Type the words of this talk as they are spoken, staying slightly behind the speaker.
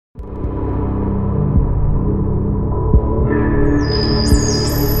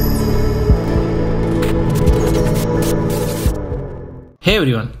Hey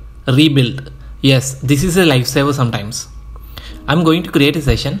everyone, rebuild. Yes, this is a lifesaver sometimes. I'm going to create a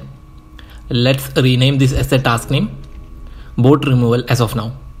session. Let's rename this as a task name. Board removal as of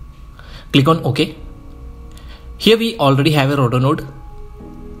now. Click on OK. Here we already have a rotor node.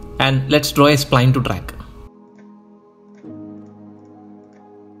 And let's draw a spline to track.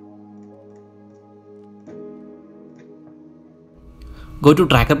 Go to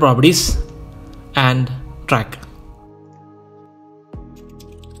tracker properties and track.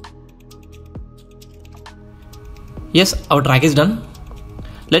 Yes, our track is done.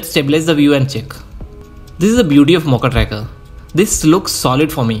 Let's stabilize the view and check. This is the beauty of Mocha Tracker. This looks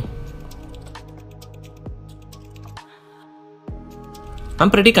solid for me. I'm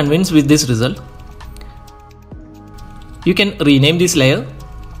pretty convinced with this result. You can rename this layer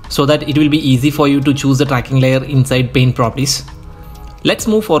so that it will be easy for you to choose the tracking layer inside paint properties. Let's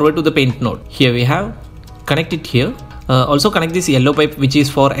move forward to the paint node. Here we have, connect it here. Also connect this yellow pipe which is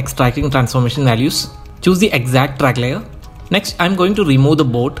for extracting transformation values. Choose the exact track layer. Next, I'm going to remove the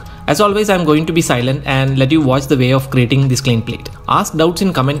boat. As always, I'm going to be silent and let you watch the way of creating this clean plate. Ask doubts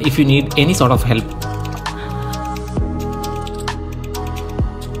in comment if you need any sort of help.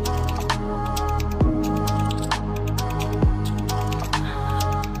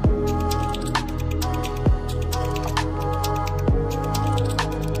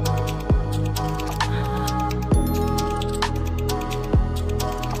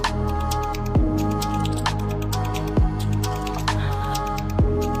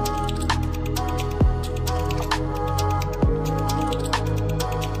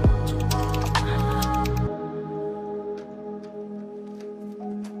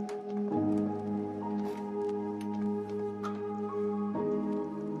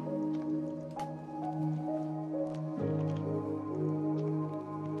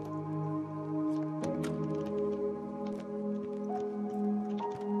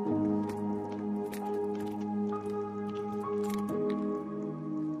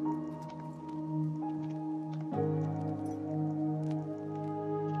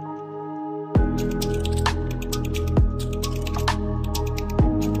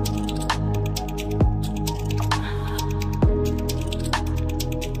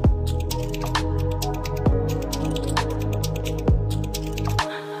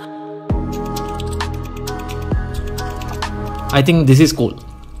 I think this is cool.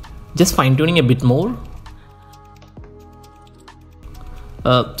 Just fine tuning a bit more.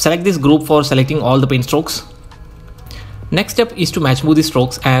 Select this group for selecting all the paint strokes. Next step is to match smooth the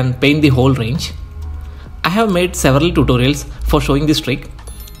strokes and paint the whole range. I have made several tutorials for showing this trick.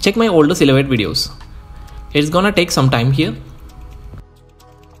 Check my older silhouette videos. It's gonna take some time here.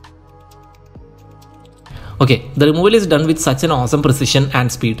 Okay, the removal is done with such an awesome precision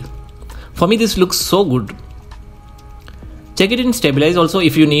and speed. For me, this looks so good. Check it in stabilize also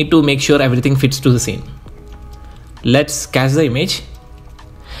if you need to make sure everything fits to the scene. Let's cache the image.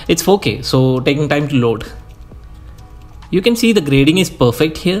 It's 4K, so taking time to load. You can see the grading is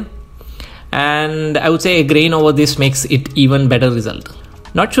perfect here. And I would say a grain over this makes it even better result.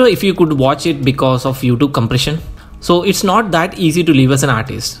 Not sure if you could watch it because of YouTube compression. So it's not that easy to live as an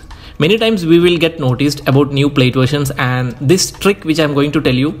artist. Many times we will get noticed about new plate versions, and this trick which I'm going to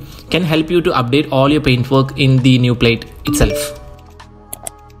tell you can help you to update all your paint work in the new plate itself.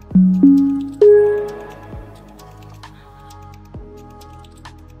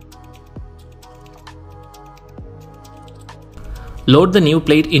 Load the new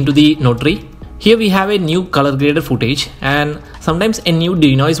plate into the node tree. Here we have a new color graded footage, and sometimes a new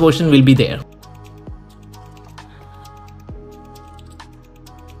denoise version will be there.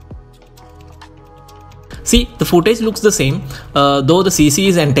 See, the footage looks the same, though the CC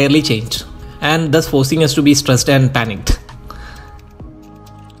is entirely changed, and thus forcing us to be stressed and panicked.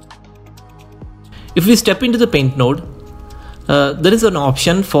 If we step into the paint node, there is an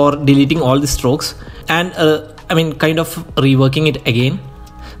option for deleting all the strokes and kind of reworking it again.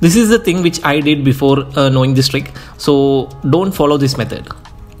 This is the thing which I did before knowing this trick, so don't follow this method.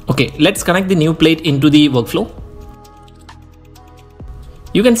 Okay, let's connect the new plate into the workflow.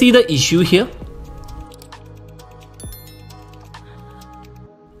 You can see the issue here.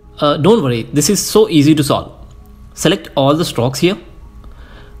 Don't worry, this is so easy to solve. Select all the strokes here.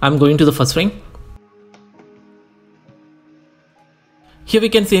 I'm going to the first frame. Here we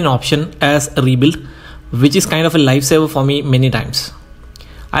can see an option as rebuild, which is kind of a lifesaver for me many times.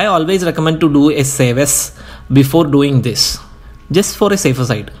 I always recommend to do a save as before doing this, just for a safer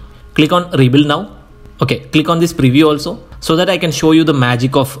side. Click on rebuild now. Okay, click on this preview also so that I can show you the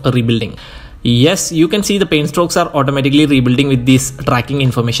magic of rebuilding. Yes, you can see the paint strokes are automatically rebuilding with these tracking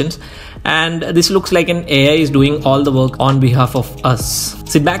informations, and this looks like an AI is doing all the work on behalf of us.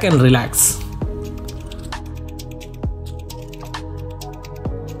 Sit back and relax.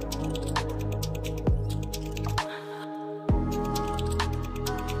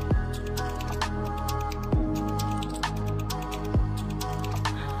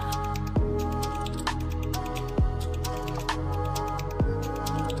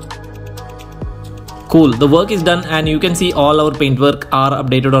 Cool, the work is done and you can see all our paintwork are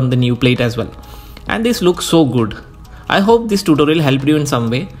updated on the new plate as well. And this looks so good. I hope this tutorial helped you in some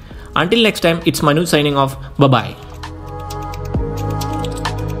way. Until next time, it's Manu signing off. Bye bye.